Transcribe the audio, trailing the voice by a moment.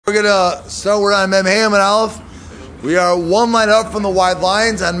We're going to start, we're on Mem Hey and Aleph. We are one line up from the wide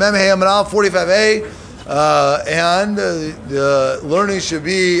lines on Mem Hey and Aleph 45a. And the learning should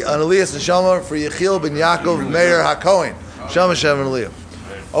be on Elias and Shama for Yechiel ben Yaakov Meir HaKohen. Shama Shem and Elias.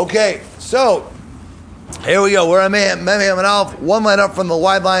 Okay, so here we go. We're on Mem Hey and Aleph, one line up from the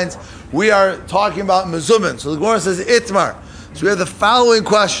wide lines. We are talking about Mezumin. So the Gemara says Itmar. So we have the following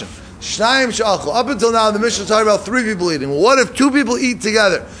question. Shnaim sh'achlu. Up until now, the Mishnah is talking about three people eating. Well, what if two people eat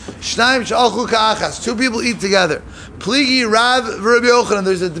together? Shnaim sh'achlu ka'achas. Two people eat together. Pligi Rav v'Rabbi Yochanan.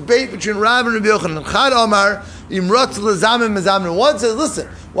 There's a debate between Rav and Rabbi Yochanan. Chad Omar imrat lezamin mezamin. One says, listen,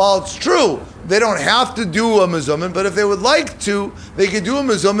 while it's true they don't have to do a mezumin, but if they would like to, they could do a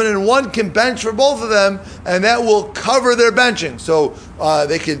mezumin, and one can bench for both of them, and that will cover their benching. So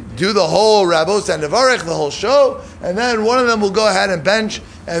they could do the whole Rabos and Nevarech, the whole show, and then one of them will go ahead and bench,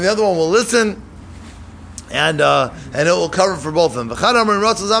 and the other one will listen, and it will cover for both of them. You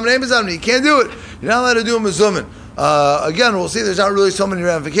can't do it. You're not allowed to do a mezumin. Again, we'll see there's not really so many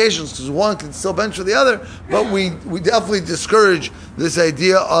ramifications because one can still bench for the other, but we definitely discourage this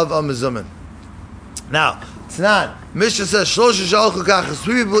idea of a mezumin. Now, Tanan, Mishnah says, three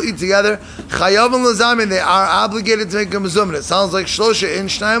people eat together, Chayavim Lazamin, they are obligated to make a mezumin. It sounds like Shlosha in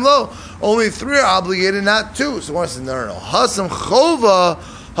Shnaim Lo. Only three are obligated, not two. So one says, no. Hasam Chova,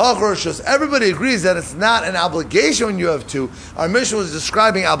 Hachroshos. Everybody agrees that it's not an obligation when you have two. Our Mishnah was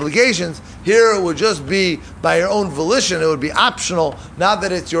describing obligations. Here it would just be by your own volition. It would be optional, not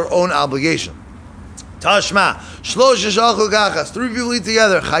that it's your own obligation. Tashma, three people eat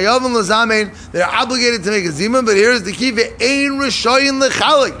together. Chayavim Lazamin, they're obligated to make a zimun, but here's the key: Ein Rishoyin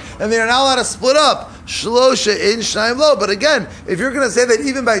Lechalik, and they are not allowed to split up. Shlosha in Shnaim Lo. But again, if you're going to say that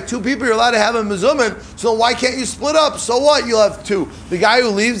even by two people you're allowed to have a mezumin, so why can't you split up? So what? You'll have two. The guy who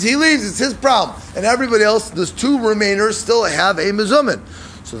leaves, he leaves. It's his problem, and everybody else, those two remainers, still have a mezumin.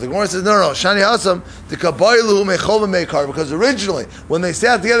 So the Gemara says, no. Shani Hasam, the Kabaylu Mechova Mekar, because originally, when they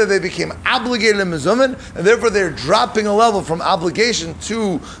sat together, they became obligated in Mezumin, and therefore they're dropping a level from obligation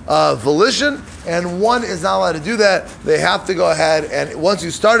to volition, and one is not allowed to do that. They have to go ahead, and once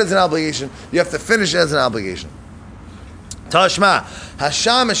you start as an obligation, you have to finish as an obligation. Tashma,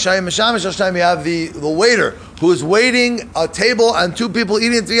 Hasham, Hasham, you have the waiter who is waiting a table on two people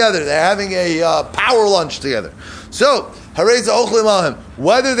eating together. They're having a power lunch together. So,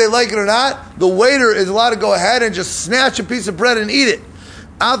 whether they like it or not, the waiter is allowed to go ahead and just snatch a piece of bread and eat it.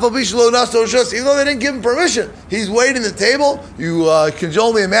 Even though they didn't give him permission, he's waiting at the table. You can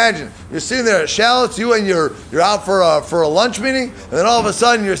only imagine. You're sitting there at Shalitz, you and you're out for a lunch meeting, and then all of a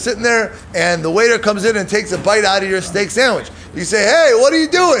sudden you're sitting there, and the waiter comes in and takes a bite out of your steak sandwich. You say, "Hey, what are you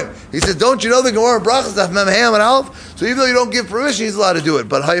doing?" He says, "Don't you know the Gemara Berachos of Mem Hey and Aleph?" So even though you don't give permission, he's allowed to do it.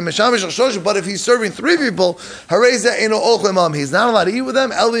 But if he's serving three people, he's not allowed to eat with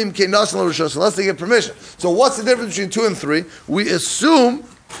them unless they give permission. So what's the difference between 2 and 3? We assume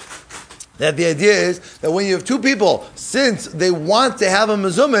that the idea is that when you have two people, since they want to have a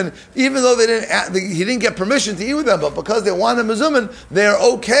mezumin, even though he didn't get permission to eat with them, but because they want a mezumin, they are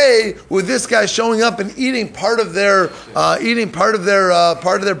okay with this guy showing up and eating part of their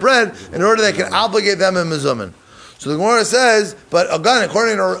bread in order they can obligate them in mezumin. So the Gemara says, but again,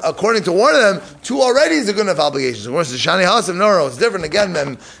 according to one of them, two already is a good enough obligation. So the Gemara says, Shani Hasim, no, it's different. Again,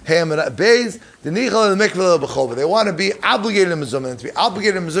 Ham and Beis, the Nichal and the Mikvah B'chova. They want to be obligated in Mezumin. And to be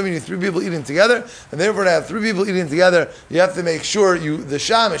obligated in Mezumin, you need three people eating together, and therefore to have three people eating together, you have to make sure the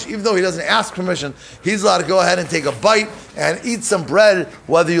Shamish, even though he doesn't ask permission, he's allowed to go ahead and take a bite and eat some bread,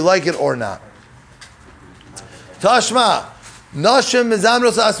 whether you like it or not. Tashma. Nashim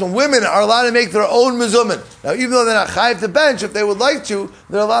mezamros asman. Women are allowed to make their own mezumin. Now, even though they're not chayiv to bench, if they would like to,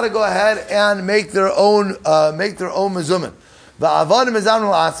 they're allowed to go ahead and make their own mezumin. The avodim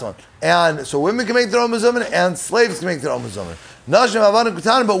mezamros asman. And so women can make their own mezumin, and slaves can make their own mezumin. Nashim avodim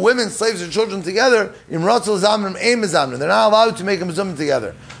kutanim, but women, slaves, and children together, imratzul zamim ein mezamin. They're not allowed to make a mezumin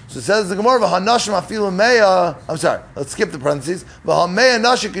together. So it says the Gemara, "V'hanashim afilu meya." I'm sorry, let's skip the parentheses. V'hameya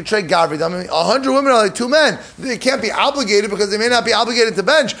nashim could trade gavrid. I mean, 100 women are like two men. They can't be obligated because they may not be obligated to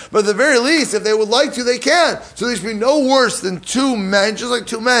bench. But at the very least, if they would like to, they can. So they should be no worse than two men, just like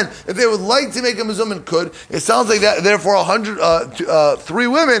two men. If they would like to make a mezumin, could. It sounds like that. Therefore, 3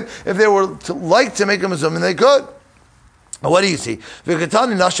 women, if they were to like to make a mezumin, they could. What do you see? Women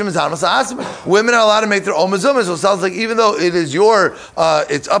are allowed to make their own mezumin, so it sounds like even though it is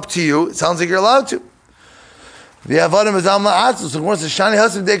it's up to you, it sounds like you're allowed to. The Avadim is Amla Atzus. So Gemara says, Shani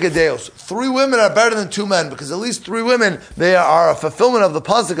Hasim Dekadeos. 3 women are better than 2 men because at least 3 women, they are a fulfillment of the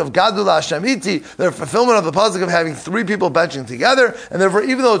pasuk of Gadul Hashamiti. They're a fulfillment of the pasuk of having 3 people benching together. And therefore,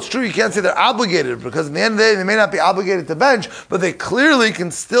 even though it's true, you can't say they're obligated because at the end of the day, they may not be obligated to bench, but they clearly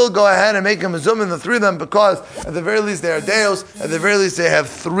can still go ahead and make a mizum in the 3 of them because at the very least they are deos. At the very least, they have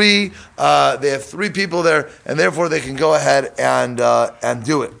 3. They have 3 people there, and therefore they can go ahead and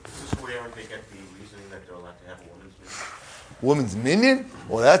do it. Woman's minion?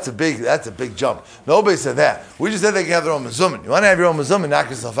 Well, that's a big jump. Nobody said that. We just said they can have their own mezumin. You want to have your own mezumin, knock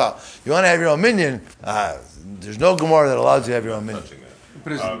yourself out. You want to have your own minion, there's no Gemara that allows you to have your own minion.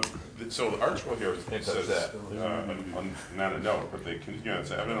 So the article here says that, not a note, but they continue on.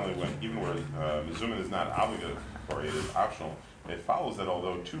 So evidently, even where mezumin is not obligatory, it is optional. It follows that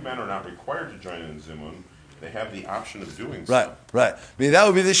although 2 men are not required to join in zimun, they have the option of doing so. Right. I mean, that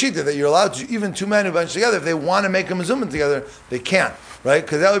would be the shita, that you're allowed to, even 2 men who bench together, if they want to make a mezumin together, they can, right?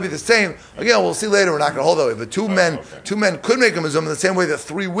 Because that would be the same. Again, we'll see later, we're not going to hold that way, but 2 men could make a mezumin the same way that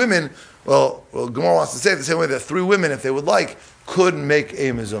 3 women, well, Gemara wants to say the same way that 3 women, if they would like, could make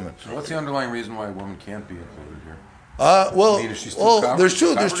a mezumin. So what's the underlying reason why a woman can't be included here? There's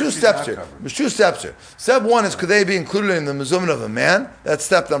two steps here. There's 2 steps here. Step 1 is, could they be included in the mezumin of a man? That's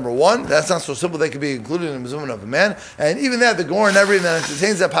step number 1. That's not so simple. They could be included in the mezumin of a man, and even that, the Gemara never even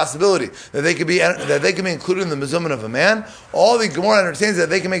entertains that possibility that they could be included in the mezumin of a man. All the Gemara entertains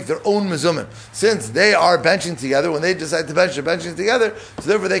that they can make their own mezumin, since they are benching together. When they decide to bench, they're benching together, so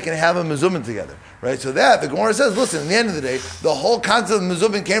therefore they can have a mezumin together. Right, so that the Gemara says, listen, at the end of the day, the whole concept of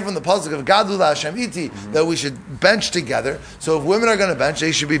mezumin came from the pasuk of Gadul Hashem Iti, that we should bench together. So if women are going to bench,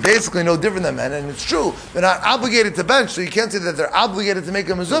 they should be basically no different than men, and it's true, they're not obligated to bench, so you can't say that they're obligated to make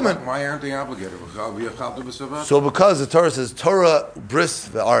a mezumin. Why aren't they obligated? So because the Torah says Torah bris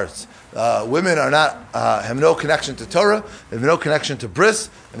ve'aretz. Women are not have no connection to Torah, they have no connection to bris,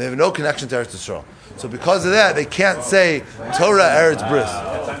 and they have no connection to Eretz Yisrael. So because of that, they can't say Torah Eretz bris.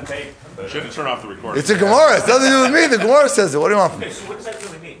 Should have turned off the recording. It's a Gemara. It's nothing to do with me. The Gemara says it. What do you want from me? So what does that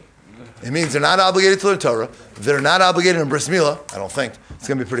really mean? It means they're not obligated to learn Torah. If they're not obligated in Bris Milah, I don't think it's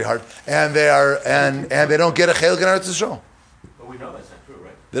going to be pretty hard. And they are, and they don't get a chelik in Eretz Yisrael. But we know that's not true,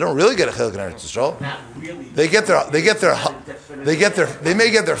 right? They don't really get a chelik in Eretz Yisrael. Not really. They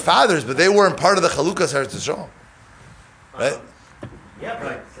may get their fathers, but they weren't part of the chalukas Eretz Yisrael, right? Yeah,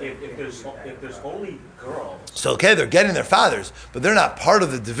 but if there's only girls. So okay, they're getting their fathers, but they're not part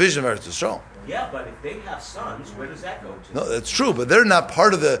of the division of Eretz Yisrael. Yeah, but if they have sons, where does that go to? No, that's true, but they're not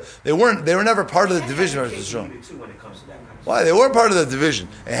part of the. They were never part of the division of Eretz Yisrael. When it comes to that kind of Why? They weren't part of the division.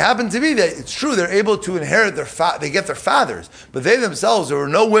 It happened to be that it's true, they're able to inherit they get their fathers, but they themselves, there were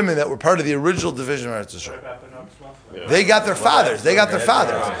no women that were part of the original division of Eretz Yisrael. They got their fathers.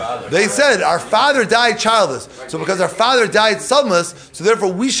 They said, our father died childless. So because our father died sonless, so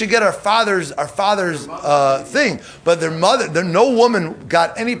therefore we should get our father's thing. But their mother, no woman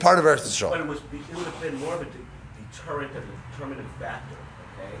got any part of Eretz Yisrael. But it would have been more of a deterrent and determinative factor,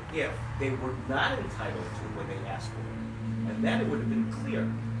 okay? If they were not entitled to what they asked for. And then it would have been clear.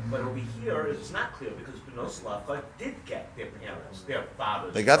 But over here, it's not clear because Bnei Slavka did get their parents, their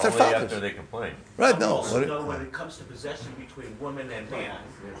fathers. They got their fathers. After they complained. Right, no. Also know when it comes to possession between woman and man,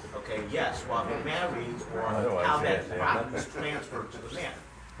 okay, yes, while they're married or how that property is transferred to the man.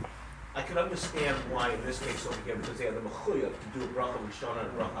 I can understand why in this case over here, because they have the mechuyev to do a bracha rishona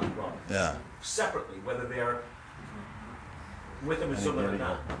and bracha achron. Yeah. Separately, whether they're with a mezuzah or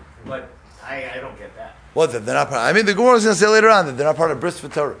not. But I don't get that. What? They're not part. I mean, the Gemara is going to say later on that they're not part of bris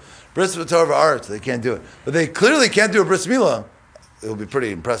v'torah. Bris v'torah v'aretz. They can't do it, but they clearly can't do a bris milah. It will be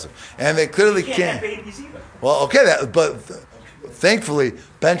pretty impressive, and they clearly can't have babies either. Well, okay, but thankfully,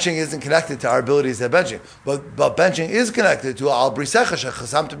 benching isn't connected to our abilities at benching, but benching is connected to al brisecha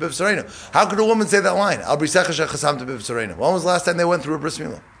shechasamta b'v'sareinu. How could a woman say that line? Al brisecha shechasamta b'v'sareinu. When was the last time they went through a bris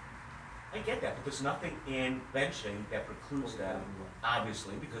milah? I get that, but there's nothing in benching that precludes them,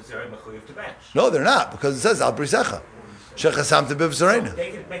 obviously, because they're mechuyev to bench. No, they're not, because it says al brisecha shechasamta b'v'sareinu.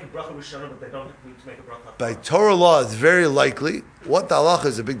 They can make a bracha rishona, but they don't need to make a bracha. By Torah law, it's very likely. What the halacha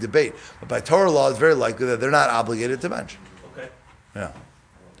is a big debate, but by Torah law, it's very likely that they're not obligated to bench. Okay. Yeah.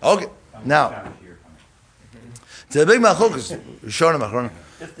 Okay. Now, it's a big machokas.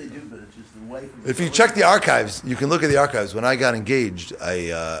 If they do, but it's just the way. If you check the archives, you can look at the archives. When I got engaged,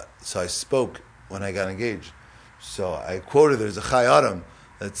 I spoke when I got engaged. So I quoted, there's a Chai Adam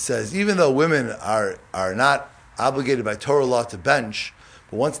that says, even though women are not obligated by Torah law to bench,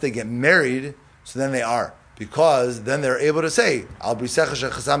 but once they get married, so then they are. because then they're able to say, Al brisecha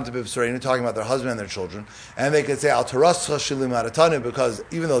shechasamta b'v'soreinu, talking about their husband and their children, and they could say, Al tarascha shilim haratanu, because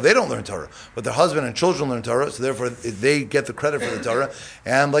even though they don't learn Torah, but their husband and children learn Torah, so therefore they get the credit for the Torah,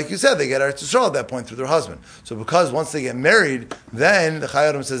 and like you said, they get Eretz Yisrael at that point through their husband. So because once they get married, then the Chayei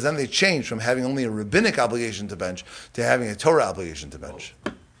Adam says, then they change from having only a rabbinic obligation to bench to having a Torah obligation to bench.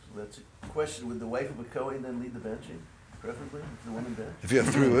 That's a question. Would the wife of a Kohen then lead the benching? Preferably, if the woman bench? If you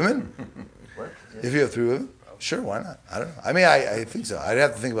have three women? What? Yeah. If you have three women? Sure, why not? I don't know. I mean, I think so. I'd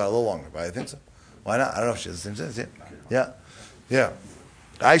have to think about it a little longer, but I think so. Why not? I don't know if she has the same sense. Yeah.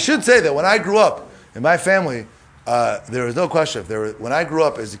 I should say that when I grew up, in my family, there was no question. When I grew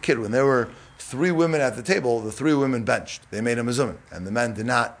up as a kid, when there were three women at the table, the three women benched. They made a mezuzah, and the men did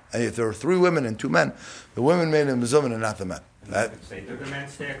not. And if there were three women and two men, the women made a mezuzah and not the men.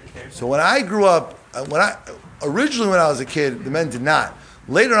 So when I grew up, originally when I was a kid, the men did not.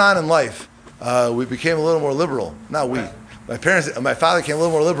 Later on in life, we became a little more liberal. Not we. My father became a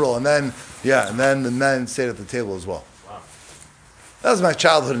little more liberal, and then the men stayed at the table as well. Wow. That was my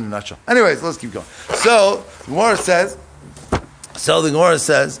childhood in a nutshell. Anyways, let's keep going. So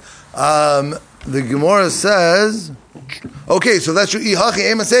the Gemara says, okay, so that's your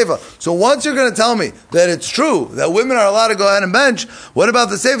ihachi ema seva. So once you're going to tell me that it's true that women are allowed to go ahead and bench, what about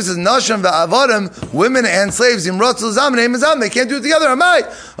the seva? It says nasham va'avadim, women and slaves, imratzul zam and emazam, they can't do it together. Am I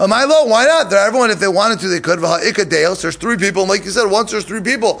low? Why not? Everyone, if they wanted to, they could. V'ha'ikadeos, there's three people, and like you said, once there's three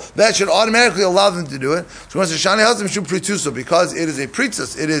people, that should automatically allow them to do it. So once shani hazim shu prituso, because it is a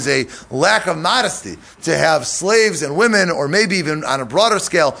pritzus, it is a lack of modesty to have slaves and women, or maybe even on a broader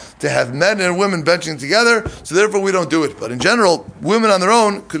scale, to have men and women benching together. So therefore, we don't do it. But in general, women on their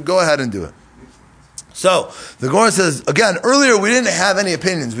own could go ahead and do it. So the Gemara says again. Earlier we didn't have any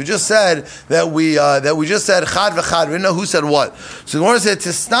opinions. We just said that we just said chad v'chad. We didn't know who said what. So the Gemara said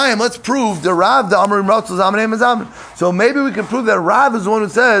Tisnaim. Let's prove the Rav the Amrim Ratzul Zamanim Zamin. So maybe we can prove that Rav is the one who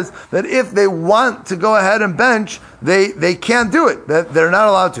says that if they want to go ahead and bench, they can't do it. That they're not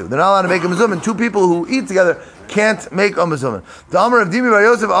allowed to. They're not allowed to make a mezuzah. And two people who eat together can't make a mezuzah. The Amar of Dimi Bar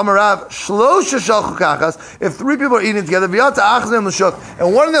Yosef Amar Rav Shlosha Shalchu Kachas. If three people are eating together, V'yata Achzem L'Shuk,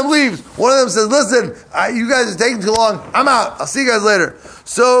 and one of them leaves, one of them says, "Listen, you guys are taking too long. I'm out. I'll see you guys later."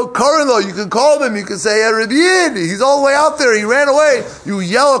 So, Karan, though, you can call them. You can say, "Rabbi Yid, he's all the way out there. He ran away." You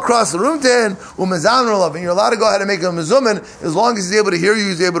yell across the room to him, and you're allowed to go ahead and make a mezuzah as long as he's able to hear you.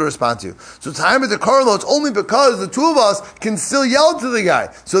 He's able to respond to you. So, time at the Karan, though, it's only because the two of us can still yell to the guy.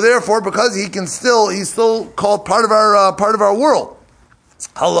 So, therefore, because he's still called part of our world.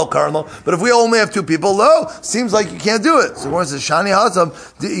 Hello, Carlo. But if we only have two people, seems like you can't do it. So when it says Shani Hazam,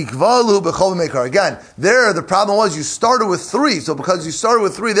 Ikvalu Bechol Mekar. Again, there the problem was you started with three. So because you started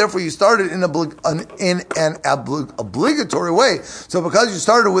with three, therefore you started in an obligatory way. So because you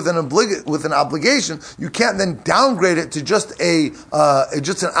started with an obligation, you can't then downgrade it to just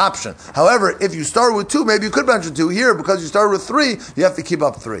just an option. However, if you started with two, maybe you could mention two. Here, because you started with three, you have to keep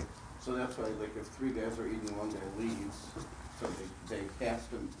up three. So that's why, like, if three guys are eating, one guy leaves, so they have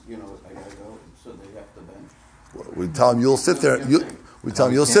to, I gotta go, so they have to bench. We tell them you'll sit there. We tell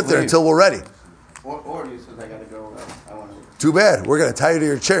them you'll sit there until we're ready. Or he says I gotta go. I want to. Too bad. We're going to tie you to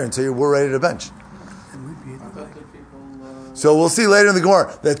your chair until we're ready to bench. So we'll see later in the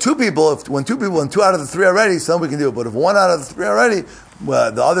Gemara that when two people and two out of the three are ready, some we can do it. But if one out of the three are ready,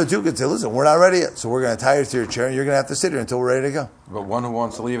 well, the other two could say, "Listen, we're not ready yet, so we're going to tie you to your chair, and you're going to have to sit here until we're ready to go." But one who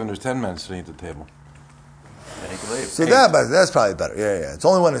wants to leave, and there's 10 men sitting at the table. So that's probably better. Yeah. It's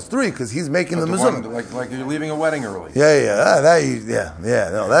only when it's three because he's making the mezuzah. Like you're leaving a wedding early. Yeah.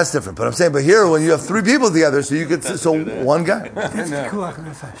 No, that's different. But I'm saying, here when you have three people together, so you could one guy.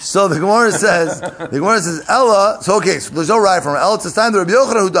 So the Gemara says, Ella. So there's no right from Ella to time. The Rabbi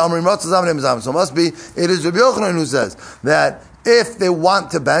Yochanan who Amrim Ratzul Zamanim Zamin. So it must be it is Rabbi Yochanan who says that if they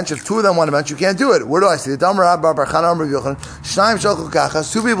want to bench, if two of them want to bench, you can't do it. Where do I see it? Two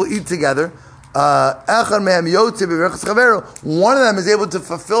people eat together. One of them is able to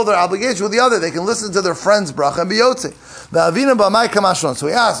fulfill their obligation with the other. They can listen to their friend's bracha and be yotze. So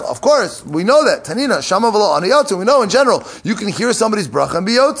he asks, of course, we know that. Tanina, Shama v'lo aniyotze. We know in general, you can hear somebody's bracha and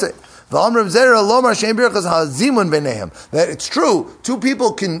be yotze. That it's true, two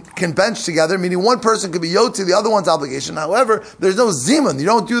people can bench together, meaning one person can be yotze, the other one's obligation. However, there's no zimun. You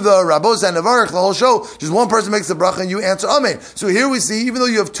don't do the rabos and nevarach, the whole show. Just one person makes the bracha and you answer amen. So here we see, even though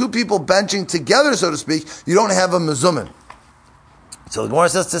you have two people benching together, so to speak, you don't have a mezumin. So the Gemara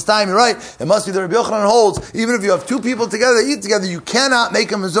says, "This time you're right. It must be the Rabbi Yochanan holds. Even if you have two people together that eat together, you cannot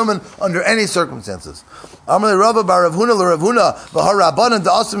make a mezumin under any circumstances." Amalei Rava bar Rav Huna l'Rav Huna v'har Rabbanan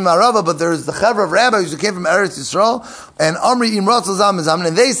da'asim ma'Rava. But there is the chevra of rabbis who came from Eretz Yisrael, and Amri Imrat Zam Zam,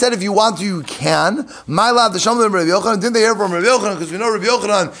 and they said if you want to, you can. My lad the Shamlim Rabbi Yochanan. Didn't they hear from Rabbi Yochanan? Because we know Rabbi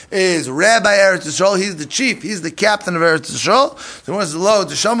Yochanan is Rabbi Eretz Yisrael. He's the chief. He's the captain of Eretz Yisrael. So when it's low,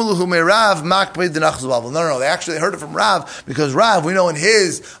 the Shamalu Hu Rav Makpei Denachz Bavel. No, they actually heard it from Rav because Rav, we know in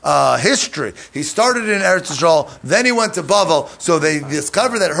his history, he started in Eretz Yisrael, then he went to Bavel. So they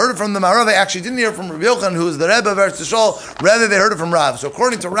discovered that heard it from the Marav. They actually didn't hear it from Rabbi Yochanan, who is the Rebbe of Eretz Yisrael. Rather, they heard it from Rav. So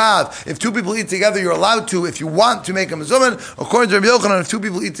according to Rav, if two people eat together, you're allowed to, if you want to make a mezuman. According to Rabbi Yochanan, if two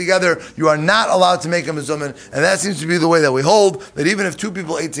people eat together, you are not allowed to make a mezuman. And that seems to be the way that we hold, that even if two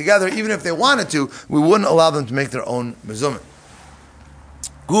people ate together, even if they wanted to, we wouldn't allow them to make their own mezuman.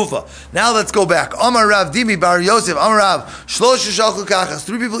 Gufa. Now let's go back. Amar Rav Dimi Bar Yosef. Amar Rav Shlosh Shalchu Kachas.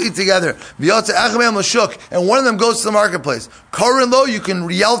 Three people eat together. V'yotze Echem L'Shuk, and one of them goes to the marketplace. Karin Lo, you can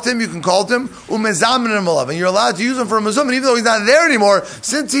yell to him, you can call to him. Umezamin Alav, and you're allowed to use him for a mezuman, even though he's not there anymore,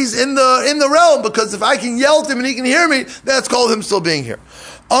 since he's in the realm. Because if I can yell to him and he can hear me, that's called him still being here.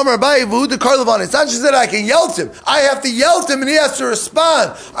 Amar Bayi V'hu Karlavan. It's not just that I can yell to him. I have to yell to him and he has to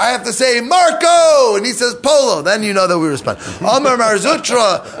respond. I have to say Marco, and he says Polo. Then you know that we respond. Amar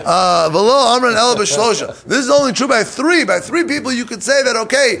Marzutra V'lo Amar El B'Shlosha. This is only true by three. By three people, you could say that.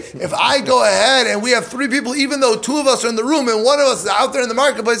 Okay, if I go ahead and we have three people, even though two of us are in the room and one of us is out there in the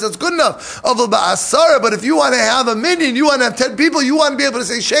marketplace, that's good enough. But if you want to have a minion, you want to have 10 people, you want to be able to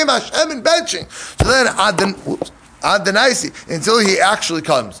say Shem Hashem and benching. So then Adanaisi, until he actually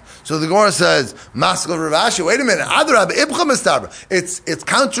comes. So the Gemara says, Maskal Ravashi, wait a minute, it's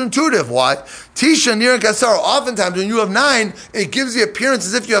counterintuitive. Why? Tisha Nir and Kasar. Oftentimes when you have 9, it gives the appearance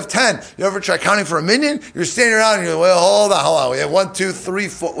as if you have 10. You ever try counting for a minion? You're standing around and you're like, well, hold on. We have 1, 2, 3,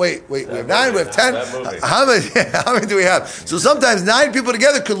 4. Wait. We have 9. We have 10. How many do we have? So sometimes 9 people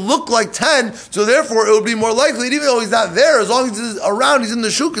together could look like 10. So therefore, it would be more likely, even though he's not there, as long as he's around, he's in the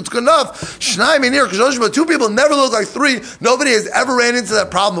shuk, it's good enough. Shnai Nir Kashosh, but 2 people never look like 3. Nobody has ever ran into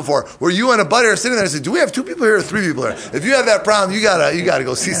that problem before, where you and a buddy are sitting there and say, do we have 2 people here or 3 people here? If you have that problem, you gotta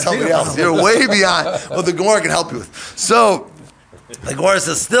go see somebody else. You're way beyond what the Gemara can help you with. So the Gemara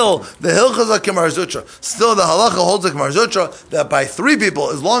says still the Hilchas of Kamar Zutra, still the halacha holds like Kamar Zutra that by 3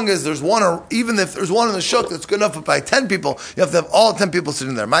 people, as long as there's one, or even if there's one in the shuk, that's good enough. But by 10 people, you have to have all 10 people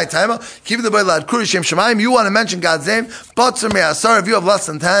sitting there. My timer, keep the Bailad Kuri Shem Shemaim. You want to mention God's name, Batzer Me'asar. If you have less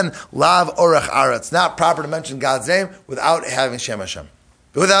than 10, Lav Orach Ara. It's not proper to mention God's name without having Shem Hashem,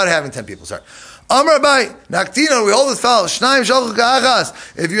 without having 10 people. Sorry. Amar Bai, Naktino, we hold this fellow, Shnaim Shalchu Ka'achas.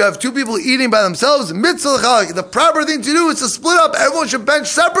 If you have 2 people eating by themselves, Mitzvah L'chalak, the proper thing to do is to split up. Everyone should bench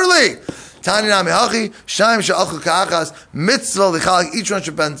separately. Tani Nami Hachi, Shnaim Shalchu Ka'achas, Mitzvah L'chalak, each one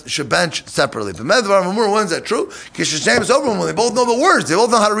should bench separately. But Medvar Mamur, when is that true? Kishashem is over when they both know the words, they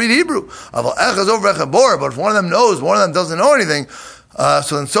both know how to read Hebrew. Aval Echaz over Echabor, but if one of them knows, one of them doesn't know anything,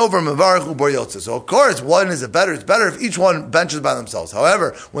 so then sover mevarich ubar yotze. So of course, one is better. It's better if each one benches by themselves.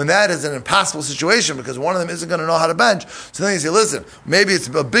 However, when that is an impossible situation because one of them isn't going to know how to bench, so then you say, listen, maybe it's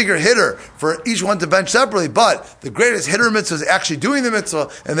a bigger hitter for each one to bench separately. But the greatest hitter mitzvah is actually doing the mitzvah,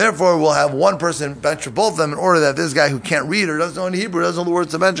 and therefore we'll have one person bench for both of them in order that this guy who can't read or doesn't know any Hebrew, doesn't know the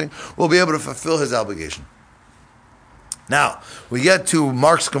words of benching, will be able to fulfill his obligation. Now, we get to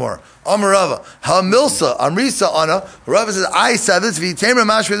Mark's Gemara. Amarava, Hamilsa, Amrisa, Anna. Rava says, I said this, V'yitemra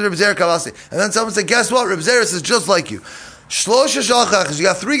mashved Reb Zera Kavasi. And then someone said, guess what? Reb Zera says, just like you. Shlosha shalchach, you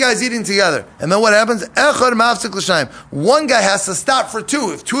got 3 guys eating together. And then what happens? Echad mafsik l'shnayim. One guy has to stop for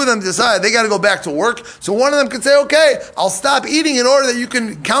 2. If 2 of them decide they got to go back to work, so one of them can say, okay, I'll stop eating in order that you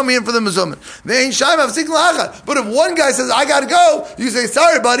can count me in for the mezuman. But if one guy says, I got to go, you say,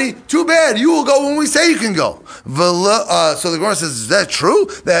 sorry buddy, too bad, you will go when we say you can go. So the Gemara says, is that true?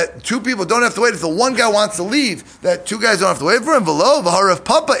 That 2 people don't have to wait? If the one guy wants to leave, that 2 guys don't have to wait for him? Rav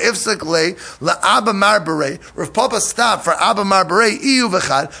Papa ifsek le la'aba mar berei. Rav Papa stopped for Abba Mar Berei Iyu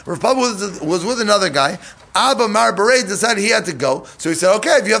V'chad. Rav Papa was with another guy. Abba Mar Berei decided he had to go, so he said,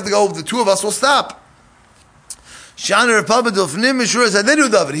 okay, if you have to go, the 2 of us will stop. Shana Rav Papa Dilfnim Mishur said, they do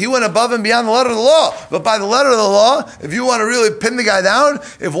David. He went above and beyond the letter of the law. But by the letter of the law, if you want to really pin the guy down,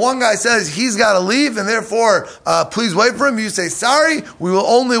 if one guy says he's got to leave and therefore please wait for him, you say, sorry, we will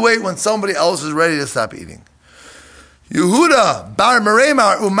only wait when somebody else is ready to stop eating. Yehuda bar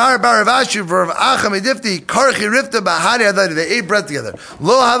Meremar Umar bar Ravashi for Acham Edifti Karchi Rifta Bahari Adari. They ate bread together.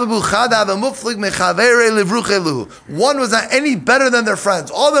 Lo Havabu Chada Muflik Mechavere Livruche Luhu. One was not any better than their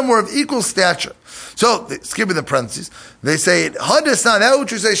friends. All of them were of equal stature. So, skipping the parentheses, they say, Hadasna, that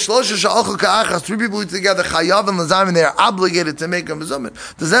which you say, Shlosha sha'alchu ka'achas, 3 people eat together, chayav and lazam, they are obligated to make a mezumin.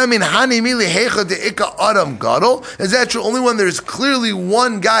 Does that mean, Hani mili hecha de'ika adam gadol? Is that true only when there's clearly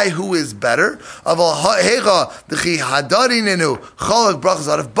one guy who is better? Aval hecha dechi hadarinenu chalak brachas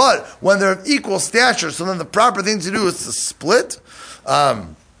adav. But when they're of equal stature, so then the proper thing to do is to split.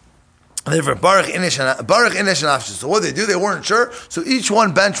 Therefore, Baruch Inish and Afshis. So what they do, they weren't sure, so each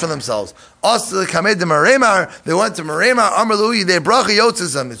one benched for themselves. They went to Maremar, Amar Lui, they bracha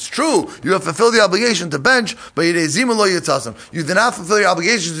yotzism. It's true, you have fulfilled the obligation to bench, but you did not fulfill your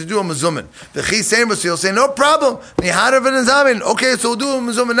obligation to do a mezumin. So you'll say, no problem. Okay, so we'll do a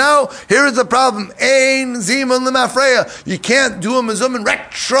mezumin now. Here is the problem. You can't do a mezumin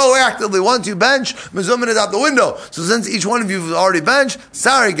retroactively. Once you bench, mezumin is out the window. So since each one of you has already benched,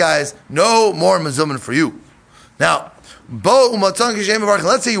 sorry guys, no more mezumin for you. Now,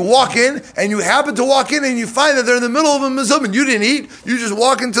 let's say you walk in, and you happen to walk in, and you find that they're in the middle of a mezumin. You didn't eat, you just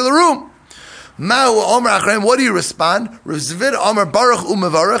walk into the room. What do you respond? Rav Zvid Amar Baruch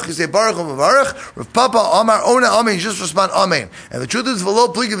Umevarach. You say Baruch Umevarach. Rav Papa Amar Ona Amen. You just respond Amen. And the truth is,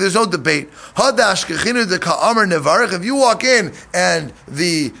 v'lo pligi, there's no debate. Hadash kechinu deka Amar Nevarach. If you walk in and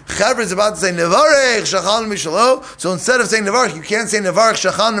the chaver is about to say Nevarach Shachan Mishalo, so instead of saying Nevarach, you can't say Nevarach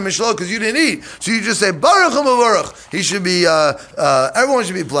Shachan Mishalo because you didn't eat. So you just say Baruch Umevarach. He should be. Everyone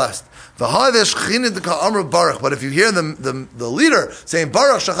should be blessed. But if you hear the leader saying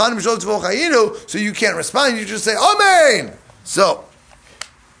Baruch Shachan Mishol Tzvo Chayinu, so you can't respond, you just say Amen. So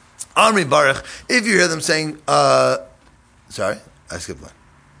Amri Baruch. If you hear them saying, sorry, I skipped one.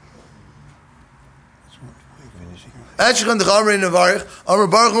 Ashkan Amri Nevarich, Amri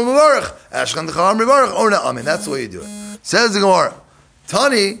Baruch Umevarich. Ashkan Amri Baruch Ona Amen. That's the way you do it. Says the Gemara,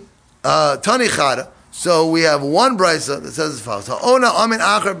 Tani Chada. So we have one brisa that says as follows: "Ona amen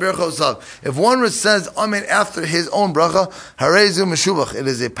achar berachos." If one says amen after his own bracha, harezu meshubach. It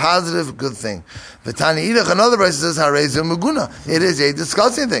is a positive, good thing. V'tani idach, another brisa says harezu meguna. It is a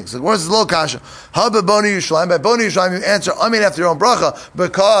disgusting thing. So where's the low kasha? Ha b'boni Yerushalayim. By boni Yerushalayim, you answer amen after your own bracha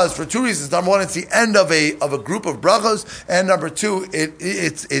because for 2 reasons. Number one, it's the end of a group of brachos, and number two,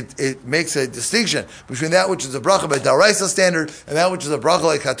 it makes a distinction between that which is a bracha by daraisa standard and that which is a bracha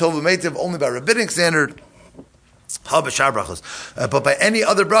like hatov u'meitiv only by rabbinic standard. But by any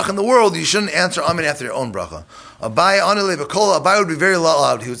other bracha in the world, you shouldn't answer amen after your own bracha. Abai would be very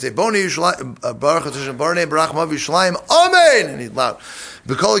loud. He would say, Boni Yishlayim, amen, and he's loud.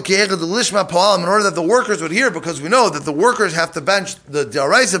 In order that the workers would hear, because we know that the workers have to bench the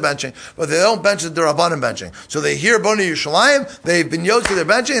daraisa benching, but they don't bench the darabanan benching. So they hear Boni Yishlayim, they've been yotzi their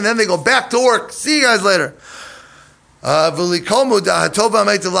benching, and then they go back to work. See you guys later. Because the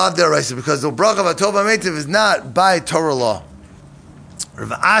bracha of Hatov HaMeitiv is not by Torah law. Rav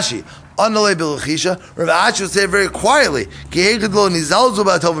Ashi would say very quietly, in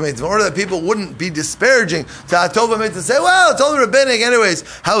order that people wouldn't be disparaging to Hatov HaMeitiv to say, well, it's only rabbinic anyways,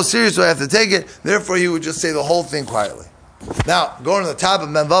 how serious do I have to take it? Therefore he would just say the whole thing quietly. Now, going to the top of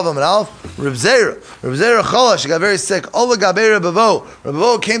Menvav and Aleph, Rav Zera Cholash, he got very sick. Ola Gabei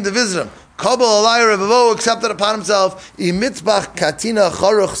Rebavo came to visit him. Kabul Alai Rebavo accepted upon himself, imitzbach katina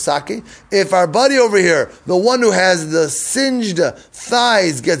charuch saki. If our buddy over here, the one who has the singed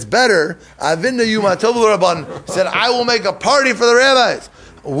thighs, gets better, avinna yumatov rabban, said, I will make a party for the rabbis.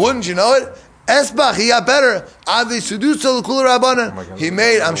 Wouldn't you know it? Esbach, he got better. Adi sudusa l'kul rabbanan. He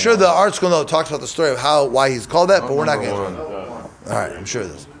made. I'm sure the art school note talks about the story of why he's called that, but we're not going to. All right, I'm sure of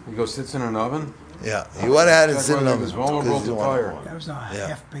this. He goes sits in an oven. Yeah, he went ahead and sit in an oven. Vulnerable to fire. That was not a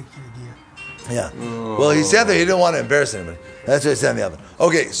half-baked idea. Yeah. Well, he said that he didn't want to embarrass anybody. That's what he said in the oven.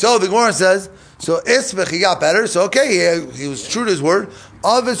 Okay, so the Gemara says, so Isbech, he got better. So okay, he was true to his word.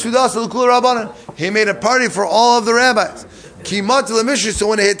 He made a party for all of the rabbis. So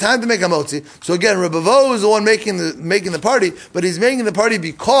when it hit time to make a motzi, so again, Reb Avo is the one making the party, but he's making the party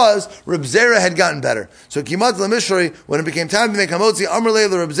because Reb Zera had gotten better. So Kimat Lemishri, when it became time to make a motzi, Amr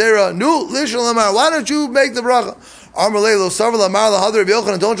Leila Reb Zera, Nu Lishal Amar, why don't you make the bracha? Amr Leila Sarval Amar Lahad Reb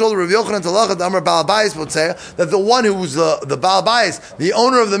Yochanan, don't show the Reb Yochanan to Lachat Amr Baal Bayis would say that the one who's the Baal Bayis, the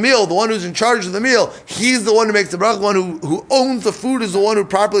owner of the meal, the one who's in charge of the meal, he's the one who makes the bracha. The one who owns the food is the one who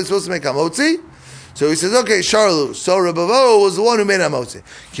properly is supposed to make a motzi. So he says, okay, Sharlu. So Rebavo was the one who made Amotzi.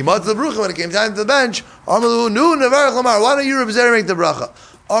 Kimat the Brucha, when it came time to the bench, Amalu, Nu, Nevarach Lamar, why don't you, Reb Zera, make the bracha?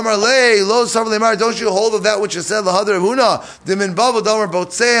 Amar lei lo sav lemar. Don't you hold of that which is said lahadar huna dimin bava domer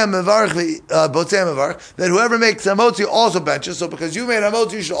botzeim mevarch that whoever makes hamotzi also benches. So because you made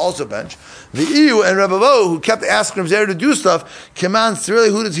hamotzi, you should also bench. The Iyu and Rabbi Bo, who kept asking Rabbi Zera to do stuff, commands really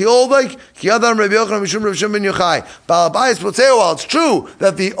who does he hold like? Ki adam Rabbi Yochanan mishum Rabbi Shimon ben Yochai. Baal Bayis botzei. While it's true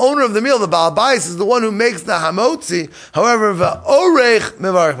that the owner of the meal, the Baal Bayis, is the one who makes the hamotzi. However, va'orech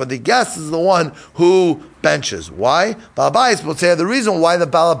mevarch, but the guest is the one who benches. Why? Baal Bayis will say the reason why the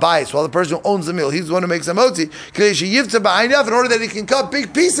Baal Bayis, while the person who owns the meal, he's the one who makes a motzi, in order that he can cut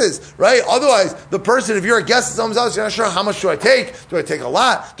big pieces, right? Otherwise, the person, if you're a guest at someone's house, you're not sure how much do I take? Do I take a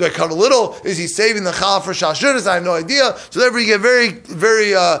lot? Do I cut a little? Is he saving the challah for shashudas? I have no idea. So therefore, you get very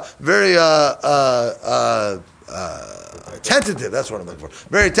tentative. That's what I'm looking for.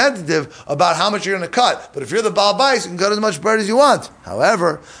 Very tentative about how much you're going to cut. But if you're the Baal Bayis, you can cut as much bread as you want.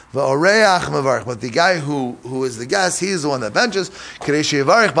 However, but the guy who is the guest, he is the one that benches.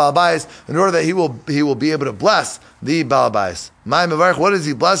 Baal Bayis, in order that he will be able to bless the Baal Bayis. What is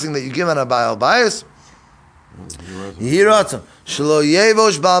he blessing that you give on a Baal Bayis? That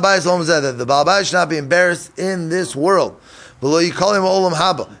the Baal Bayis should not be embarrassed in this world.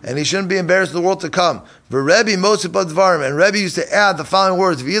 And he shouldn't be embarrassed in the world to come. And Rebbe used to add the following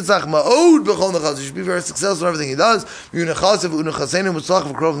words: he should be very successful in everything he does. From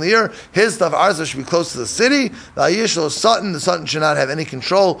the year, his stuff Arza should be close to the city. The Sutton should not have any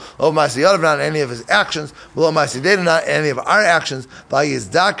control over Masiyadav, not any of his actions. Below Masiyadav, not any of our actions. It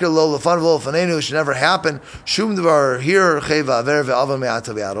should never happen.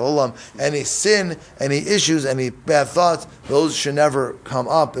 Any sin, any issues, any bad thoughts, those should never come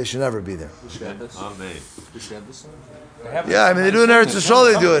up. They should never be there. Amen. Yeah, I mean they do it in Eretz Yisrael.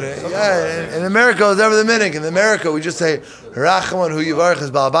 They do it. Yeah, in America it's ever the minhag. In America we just say Rachman hu yivarech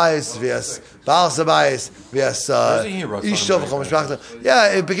is Baal Bayis v'yas Baal Sabayis v'yas Ishtov v'chomish.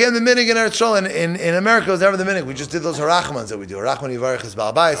 Yeah, it became the minhag in Eretz Yisrael. In America it's ever the minhag. We just did those Harachmans that we do. Rachman yivarech is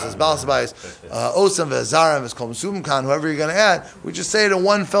Baal Bayis, is Baal Sabayis, Osam v'Zaram is Kol Mesubim Khan. Whoever you're going to add, we just say it in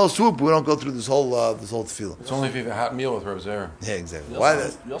one fell swoop. We don't go through this whole tefillah. It's only if you have a hot meal with Rabbi Zera. Yeah, exactly. Why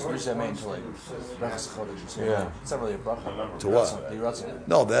that? You also use that man to like Berachos Chodesh. Yeah. It's not really a bracha. To what?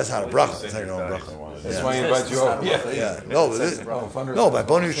 No, but that's not a bracha. That's not your own bracha. That's why he invites you over. Yeah. No, by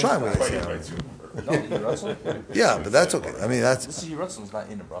Boni Yerushalayim we say. Yeah, but that's okay. I mean, that's. This is Yerushalayim, it's not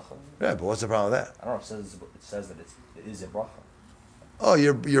in a bracha. Yeah, but what's the problem with that? I don't know. It says that it is a bracha. Oh,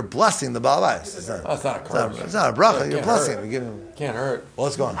 you're blessing the Baal Bayis. It's not a curse. It's not a bracha. You're blessing him. You're giving him. Can't hurt. Well,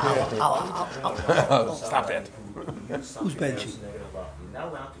 let's go on. Stop it. Who's benching? You're not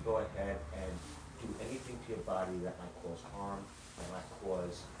allowed to go ahead and do anything to your body that might cause harm, that might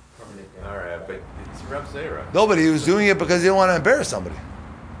cause permanent damage. All right, but it's Reb Zera. No, but he was doing it because he didn't want to embarrass somebody. He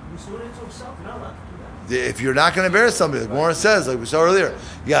was doing it to himself. You're not allowed to do that. If you're not going to embarrass somebody, like Warren says, like we saw earlier,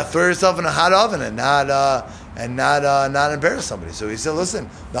 you got to throw yourself in a hot oven and not embarrass somebody. So he said, listen,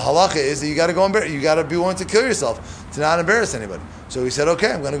 the halacha is that you got to go you got to be willing to kill yourself to not embarrass anybody. So he said,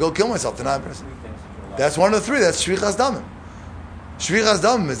 okay, I'm going to go kill myself to not embarrass anybody. That's one of the three. That's shvichas damim. Shvichas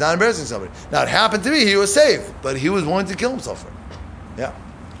damim is not embarrassing somebody. Now it happened to me; he was saved, but he was willing to kill himself for it. Yeah.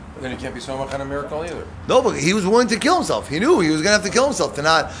 But then he can't be so much kind of miracle either. No, but he was willing to kill himself. He knew he was going to have to kill himself to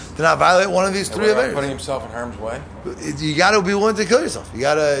not violate one of these three events. Putting himself in harm's way. You got to be willing to kill yourself. You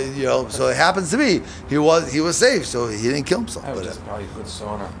got to, So it happens to me. He was saved, so he didn't kill himself. That was just probably a good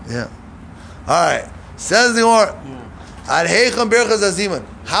sauna. Yeah. All right. Says the Gemara. How long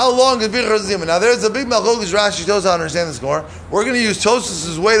is Berachos Aziman? Now there's a big malchokes Rashi shows how to understand this Gemara. We're going to use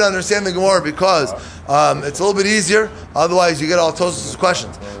Tosfos' way to understand the Gemara because it's a little bit easier. Otherwise, you get all Tosfos'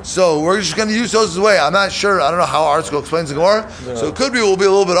 questions. So we're just going to use Tosfos' way. I'm not sure. I don't know how Article explains the Gemara. So it could be we'll be a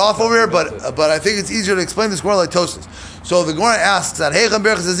little bit off over here, but I think it's easier to explain this Gemara like Tosfos. So the Gemara asks that Heicham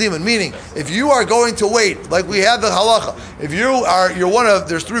Berachos Aziman, meaning if you are going to wait, like we have the halacha, if you're one of,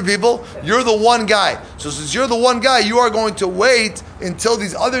 there's three people, you're the one guy. So since you're the one guy, you are going to wait until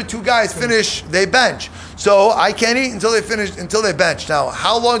these other two guys finish, they bench. So I can't eat until they bench. Now,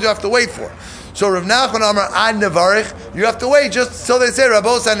 how long do you have to wait for? So Rav Nachman Amar ad nevarich, you have to wait just until they say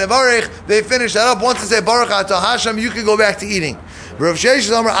Rabos ad nevarich, they finish that up. Once they say Baruch Atah Hashem, you can go back to eating. Rav Sheish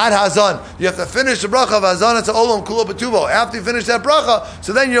Amar ad hazan, you have to finish the bracha of hazan, it's a olam kulo betuvo. After you finish that bracha,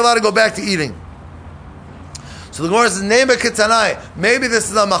 so then you're allowed to go back to eating. So the Gemara says, Nema Kitanai. Maybe this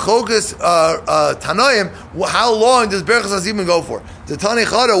is a machokas Tanoim. How long does Berachos Aziman go for? The Tani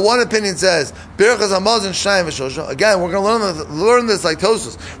Chada, one opinion says, Berachos Hamazon Shnayim V'Shosha. Again, we're going to learn this like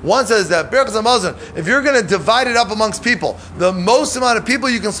Tosfos. One says that Berachos Hamazon, if you're going to divide it up amongst people, the most amount of people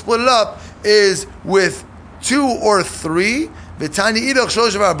you can split it up is with 2 or 3. V'tani idach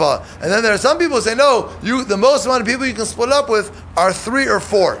shlosh v'arba. And then there are some people who say, no, the most amount of people you can split up with are 3 or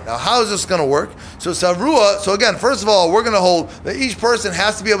 4. Now, how is this going to work? So Savrua, so again, first of all, we're going to hold that each person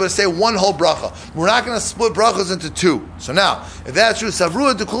has to be able to say one whole bracha. We're not going to split brachas into 2. So now, if that's true,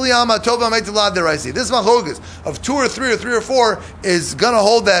 Savrua Tukuli Ama Tova Meitilad Deraisi. This Machogas of 2 or 3 or 3 or 4 is going to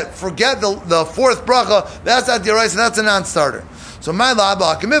hold that forget the 4th bracha, that's not Deraisi, that's a non-starter. So if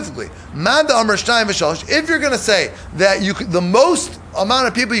you're going to say that the most amount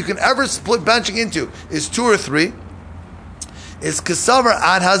of people you can ever split benching into is 2 or 3, is Kesavar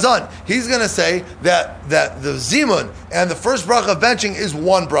Ad Hazan. He's going to say that the Zimun and the first bracha of benching is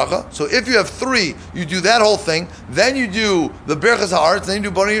 1 bracha. So if you have 3, you do that whole thing. Then you do the Berachos Ha'aretz, then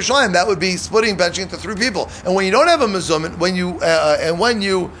you do Bonei Yerushalayim. That would be splitting benching into 3 people. And when you don't have a Mezumin, when you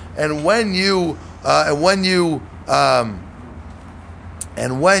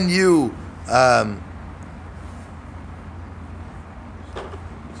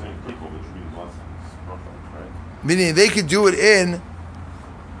meaning they could do it in.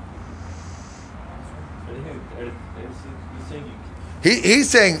 He's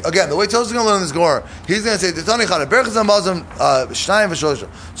saying, again, the way Tosa is going to learn this Gemara, he's going to say, so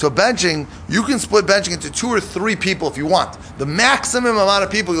benching, you can split benching into 2 or 3 people if you want. The maximum amount of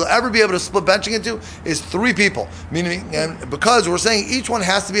people you'll ever be able to split benching into is 3 people. Meaning, and because we're saying each one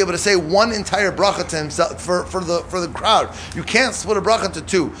has to be able to say one entire bracha to himself for the crowd. You can't split a bracha into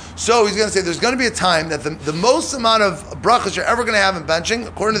 2. So he's going to say there's going to be a time that the most amount of brachas you're ever going to have in benching,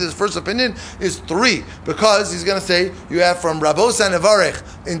 according to this first opinion, is 3. Because he's going to say you have from Rabos and Nevarech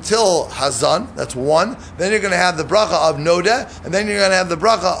until Hazan, that's 1. Then you're going to have the bracha of Nodeh, and then you're going to have the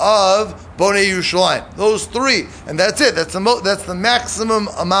bracha of Bonei Yerushalayim. Those 3, and that's it. That's the maximum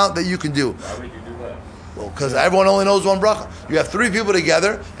amount that you can do. Why would you do that? Well, because everyone only knows one bracha. You have 3 people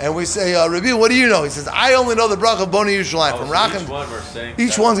together, and we say, Rabbi, what do you know? He says, I only know the bracha of Bonei Yerushalayim. From Rachim,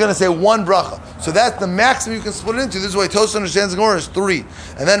 each one's going to say 1 bracha. So that's the maximum you can split it into. This is why Tosa understands the Gemara is 3.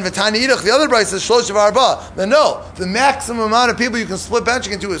 And then V'tani idach, the other bride says Shlosh Arba. Then no, the maximum amount of people you can split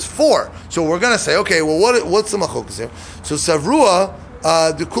benching into is 4. So we're going to say, okay, well, what's the machokas here? So Savrua,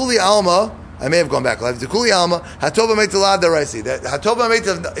 Dukuli Alma. I may have gone back. Dukuli Alma Hatova Meitilad Deraisi. That Hatova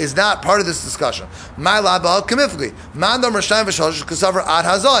Meitil is not part of this discussion. My laba kamifli Mandam Rashayim V'Shalosh Kasavar Ad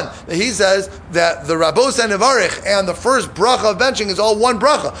Hazan. He says that the Rabos and Nevarich and the first bracha of benching is all 1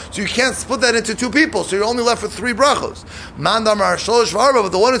 bracha, so you can't split that into 2 people. So you're only left with 3 brachos. Mandam Shalosh V'Arba.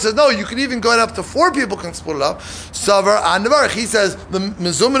 But the one who says no, you can even go up to 4 people can split it up. Savar Ad Nevarich. He says the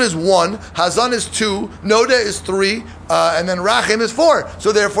Mezumin is 1, Hazan is 2, Noda is 3, and then Rachim is 4.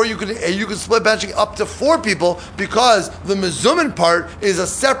 So therefore you can split benching up to 4 people because the mezumin part is a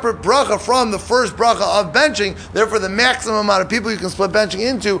separate bracha from the first bracha of benching. Therefore, the maximum amount of people you can split benching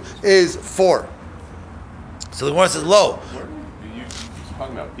into is 4. So the Gemara says, "Lo." You're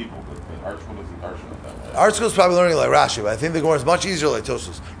talking about people, but the Archwell doesn't that way. Archwell is probably learning like Rashi, but I think the Gemara is much easier like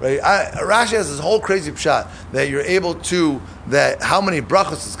Tosfos. Right? Rashi has this whole crazy pshat that you're able to how many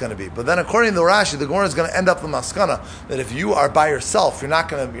brachos it's going to be. But then according to Rashi, the Gemara is going to end up the maskana that if you are by yourself, you're not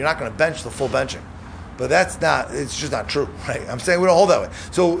going to bench the full benching. But it's just not true, right? I'm saying we don't hold that way.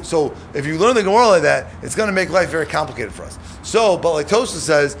 So if you learn the Gemara like that, it's going to make life very complicated for us. So, but like Tosa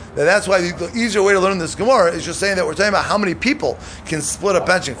says, that's why the easier way to learn this Gemara is just saying that we're talking about how many people can split up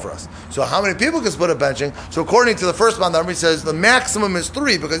benching for us. So how many people can split up benching? So according to the first one, he says the maximum is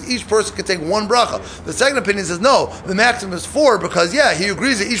 3 because each person can take 1 bracha. The second opinion says no, the maximum is 4 because he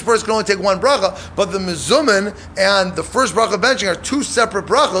agrees that each person can only take 1 bracha, but the mezumin and the first bracha of benching are 2 separate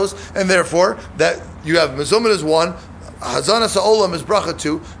brachos, and therefore that you have mezumin is 1, Hazana Sa'olam is bracha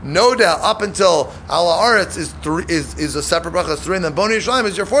 2, Noda up until Ala Aretz is a separate bracha 3, and then Bonei Yerushalayim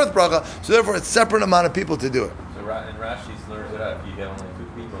is your 4th bracha, so therefore it's a separate amount of people to do it. So in Rashi slurs it up. You get only 2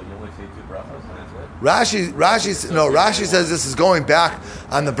 people, you only say 2 brachos, and that's it? Rashi says this is going back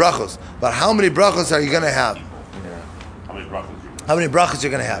on the brachos, but how many brachos are you going to have? How many brachos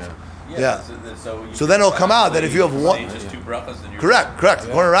you're going to have? Yeah. So then it'll come out that if you have 1, just 2 brachos, then you're correct. According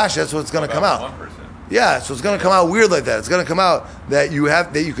to Rashi, that's what's going to come out. 1 person. Yeah, so it's going to come out weird like that. It's going to come out that you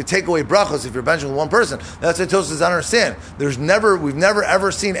could take away brachos if you're benching with 1 person. That's what Tosfos doesn't understand. We've never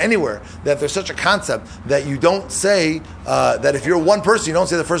ever seen anywhere that there's such a concept that you don't say that if you're 1 person, you don't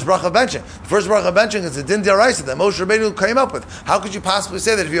say the first bracha of benching. The first bracha of benching is the din d'oraisa that Moshe Rabbeinu came up with. How could you possibly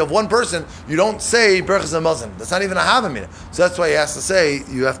say that if you have 1 person, you don't say Berachos HaMazon? That's not even a havamina. So that's why he has to say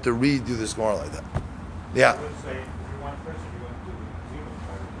you have to redo this Gemara like that. Yeah.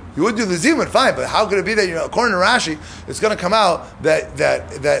 You would do the zimun, fine, but how could it be that according to Rashi, it's going to come out that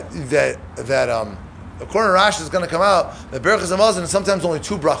according to Rashi, it's going to come out that Berachos HaMazon is sometimes only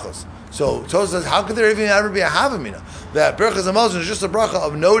 2 brachos. So Tosfos says, how could there even ever be a Havamina? That Berachos Hamazon is just a bracha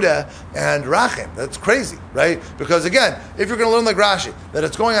of Noda and Rachem. That's crazy, right? Because again, if you're going to learn like Rashi, that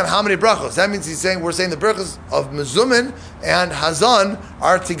it's going on how many brachos, that means we're saying the brachos of Mezumin and Hazan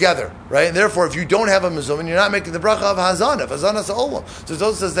are together, right? And therefore, if you don't have a Mezumin, you're not making the bracha of Hazan. If Hazan is a Olam. So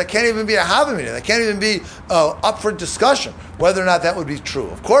Tosfos says that can't even be a Havamina. That can't even be up for discussion whether or not that would be true.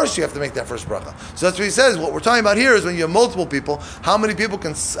 Of course, you have to make that first bracha. So that's what he says. What we're talking about here is when you have multiple people, how many people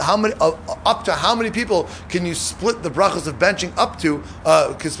can you split the brachos of benching up to?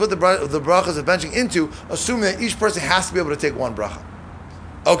 Can split the brachos of benching into, assuming that each person has to be able to take one bracha.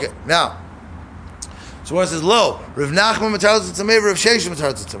 Okay, now. So when it says lo, Rav Nachman Matarz Tzamei, Rav Sheshes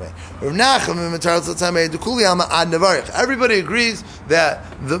Matarz Tzamei, Rav Nachman Matarz Tzamei, Dekuli Alma Ad Nevarich. Everybody agrees that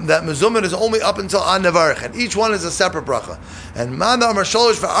that Mezumin is only up until Ad Nevarich, and each one is a separate bracha. And Man Amar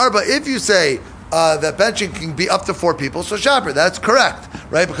Sholosh VaArba, if you say that benching can be up to 4 people, so Shaper, that's correct,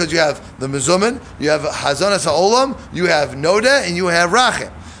 right? Because you have the Mezumin, you have Hazanas HaOlam, you have Noda, and you have Rachem.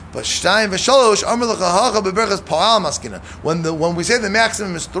 But Shtayim v'Shalosh Amar l'chahacha beberachas pa'al maskina. When we say the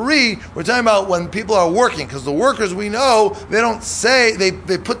maximum is 3, we're talking about when people are working, because the workers we know they don't say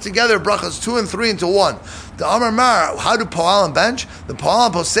they put together brachas 2 and 3 into 1. The Amar Mar, how do Pa'al bench? The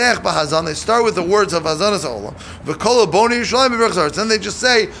Pa'al posech b'Hazan. They start with the words of Hazanas HaOlam. V'kol boni Yerushalayim beberachas haaretz. Then they just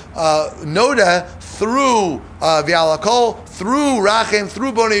say Noda through V'alakol, through Rachem,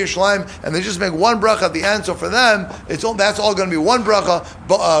 through Boni Yerushalayim, and they just make one bracha at the end. So for them, that's all going to be one bracha.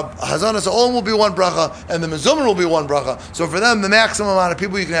 Hazanas HaOlam will be one bracha, and the Mezumin will be one bracha. So for them, the maximum amount of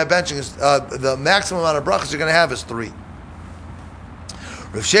people you can have benching is the maximum amount of brachas you're going to have is 3.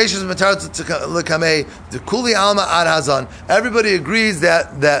 Rav Sheshes Matarz Tzamei, the Kuli Alma Ad Hazan. Everybody agrees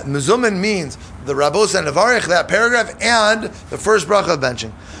that Mezumin means the Rabos and Nevarich, that paragraph, and the first bracha of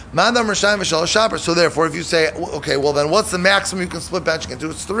benching. Mandam Rishayim V'Shalosh Shaper. So therefore, if you say, okay, well then what's the maximum you can split benching into?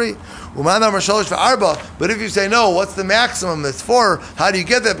 It's 3. Mandam Rishalosh VaArba. But if you say no, what's the maximum? It's 4. How do you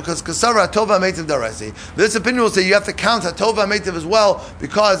get that? Because Kasavra Tova Meitiv Daraisi. This opinion will say you have to count Tova Meitiv as well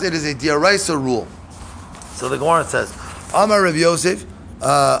because it is a Daraisa rule. So the Gemara says, Amar Rav Yosef,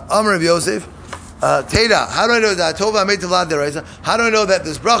 Teda. How do I know that Tova Meitiv La Daraisa? How do I know that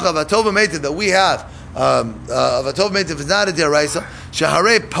this bracha of Tova Meitiv that we have of Tova Meitiv is not a Daraisa?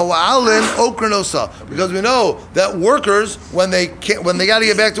 Shaharei Pa'alin Okranosa, because we know that workers when they got to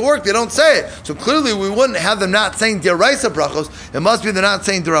get back to work they don't say it. So clearly we wouldn't have them not saying Daraisa brachos. It must be they're not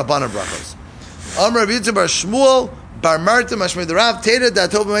saying Darabbana brachos. Amar Rav Yitzchak Bar Shmuel Bar Marta Mashmei the Rav Teda that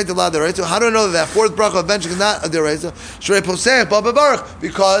Tova Meitiv La Daraisa. How do I know that 4th bracha of benching is not a Daraisa? Shrei Poseh Baba Baruch,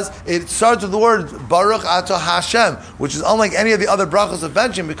 because it starts with the word Baruch Ato Hashem, which is unlike any of the other brachos of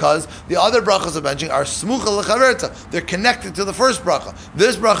benching, because the other brachos of benching are Smucha L'Chaverta. They're connected to the first bracha.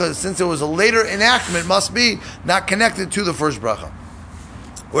 This bracha, since it was a later enactment, must be not connected to the first bracha.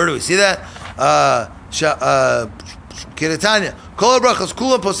 Where do we see that? Kiratanya. Kol brachos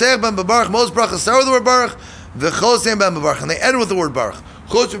Kula Poseh Ben Baruch. Most brachos start with the word Baruch. The chosim ben bebarach, and they end with the word baruch.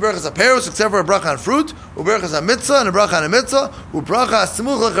 Chutz uberachas aperos, except for a bracha on fruit, uberachas on mitzvah, and a bracha on a mitzvah, ubracha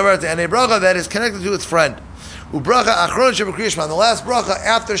smuch lechaverta, and a bracha that is connected to its friend. Ubracha achron shebekriya shema, the last bracha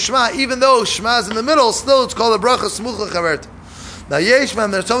after shema, even though shema is in the middle, still it's called a bracha smuch lechaverta. Now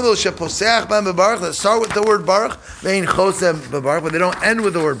yeshman, there's some of those sheposeach ben bebarach that start with the word baruch, vein chosem bebarach, but they don't end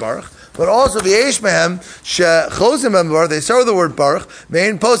with the word baruch. But also the Eishmehem Shechozim Baruch, they start with the word Baruch,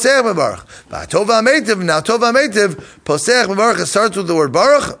 Mein Posech Baruch. But Tova Meitiv, now Tova Meitiv, Posech Baruch, it starts with the word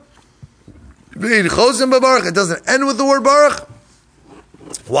Baruch. Mein Chozim Baruch, it doesn't end with the word Baruch.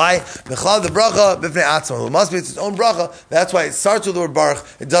 Why? Mechlal the bracha b'fnei atzma. It must be its own bracha. That's why it starts with the word baruch.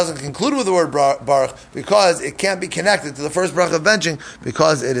 It doesn't conclude with the word baruch because it can't be connected to the first bracha of benching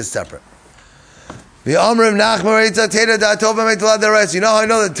because it is separate. You know how I know that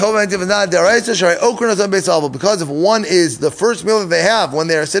Tova Meitiv is not Deraisa? Because if one is the first meal that they have when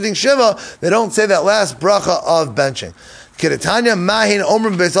they are sitting Shiva, they don't say that last bracha of benching.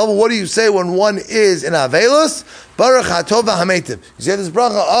 What do you say when one is in Avelus? Baruch HaTova HaMeitiv. You say this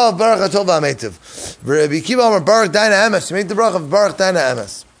bracha of Baruch HaTova HaMeitiv. Rabbi Kiva Amar Baruch Daina Emes. You make the bracha of Baruch Daina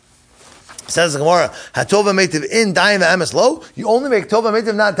Emes. Says the Gemara, HaTova Meitiv in Dayan HaEmes Lo. You only make Tova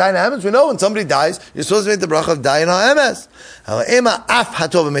Meitiv, not Dayan HaEmes. We know when somebody dies, you're supposed to make the bracha of Dayan HaEmes. Ema Af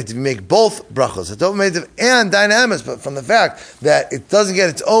HaTova Meitiv. You make both brachos, HaTova Meitiv and Dayan HaEmes. But from the fact that it doesn't get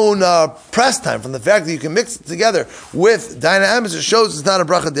its own press time, from the fact that you can mix it together with Dayan HaEmes, it shows it's not a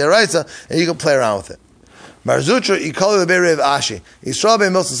bracha deraisa, and you can play around with it. Marzutra Ikali Leberev Ashi. Yisrael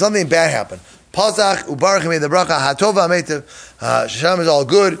Ben Milson, something bad happened. Pasach ubarach made the bracha hatova meitiv. Hashem is all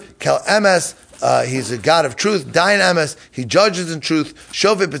good. Kel emes He's a God of truth. Dayan emes, he judges in truth.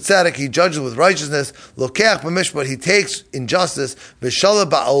 Shofet b'tzedek, he judges with righteousness. Lokeach b'mishpat, he takes injustice. V'shalom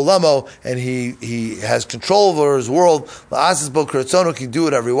ba'olamo, and he has control over his world. La'asis bo k'ratzonu, he can do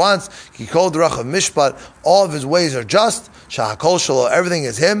whatever he wants. He called Rachav mishpat, all of his ways are just. Shahakol shalo, everything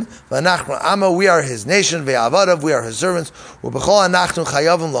is him. V'anachnu amo, we are his nation. Ve'avadav, we are his servants. U'b'chol anachnu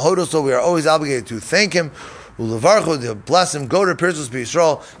chayavim lahodos, so we are always obligated to thank him. Ulevarchu, to bless him. Go to Berachos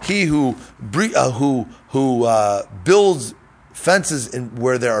b'Yisrael. He who builds fences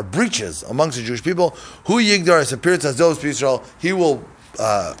where there are breaches amongst the Jewish people. Hu yigdar es appears as those b'Yisrael. He will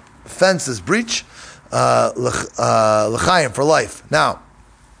fence this breach l'chaim, for life. Now,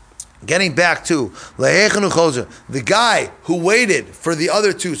 getting back to Lehechanu Choser, the guy who waited for the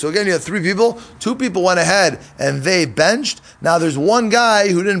other two. So again, you have three people. Two people went ahead and they benched. Now there's one guy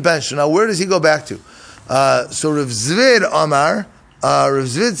who didn't bench. So now where does he go back to? So Rav Zvid Amar, Rav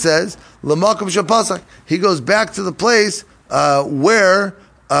Zvid says, L'makom shapasak. He goes back to the place where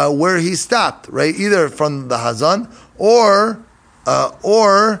he stopped, right? Either from the Hazan or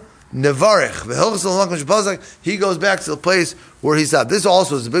Nevarech. He goes back to the place where he stopped. This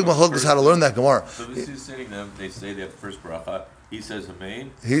also is a big machlokes how to learn that Gemara. So this is sitting them. They say they have the first bracha. He says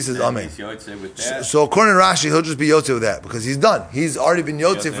Amen. He says Amen. He's Yotze with that. So according to Rashi, he'll just be Yotze with that because he's done. He's already been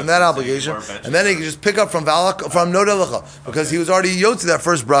Yotze from that obligation, and then he can just pick up from Nodelecha because he was already Yotze that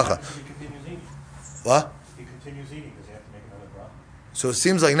first bracha. He continues eating. What? He continues eating. Does he have to make another bracha? So it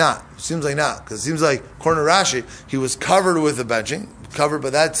seems like not. Because it seems like according to Rashi, he was covered with the benching. But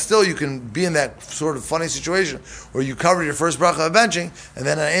that still, you can be in that sort of funny situation where you covered your first bracha of benching, and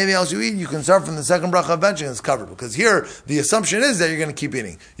then on anything else you eat, you can start from the second bracha of benching and it's covered. Because here, the assumption is that you're going to keep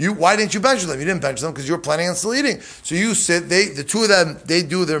eating. Why didn't you bench them? You didn't bench them because you were planning on still eating. So you sit, the two of them, they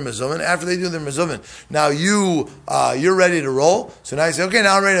do their mezumin. After they do their mezumin, now you're ready to roll. So now you say, okay,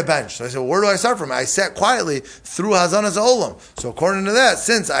 now I'm ready to bench. So I said, well, where do I start from? I sat quietly through Hazanas Ha'olam. So according to that,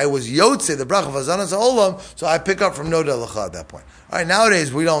 since I was Yotze, the bracha of Hazanas Ha'olam, so I pick up from No Delacha at that point. All right,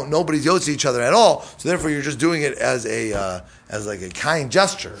 nowadays nobody's yotze each other at all, so therefore you're just doing it as like a kind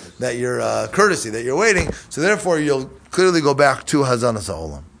gesture that you're courtesy that you're waiting. So therefore you'll clearly go back to Hazanas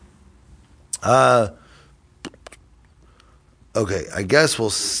Ha'olam. Okay, I guess we'll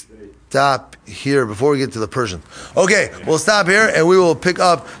stop here before we get to the Persians. Okay, we'll stop here and we will pick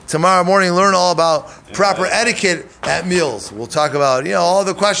up tomorrow morning, learn all about proper etiquette at meals. We'll talk about, all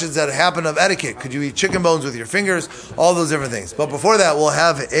the questions that happen of etiquette. Could you eat chicken bones with your fingers? All those different things. But before that, we'll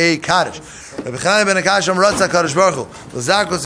have a Kaddish.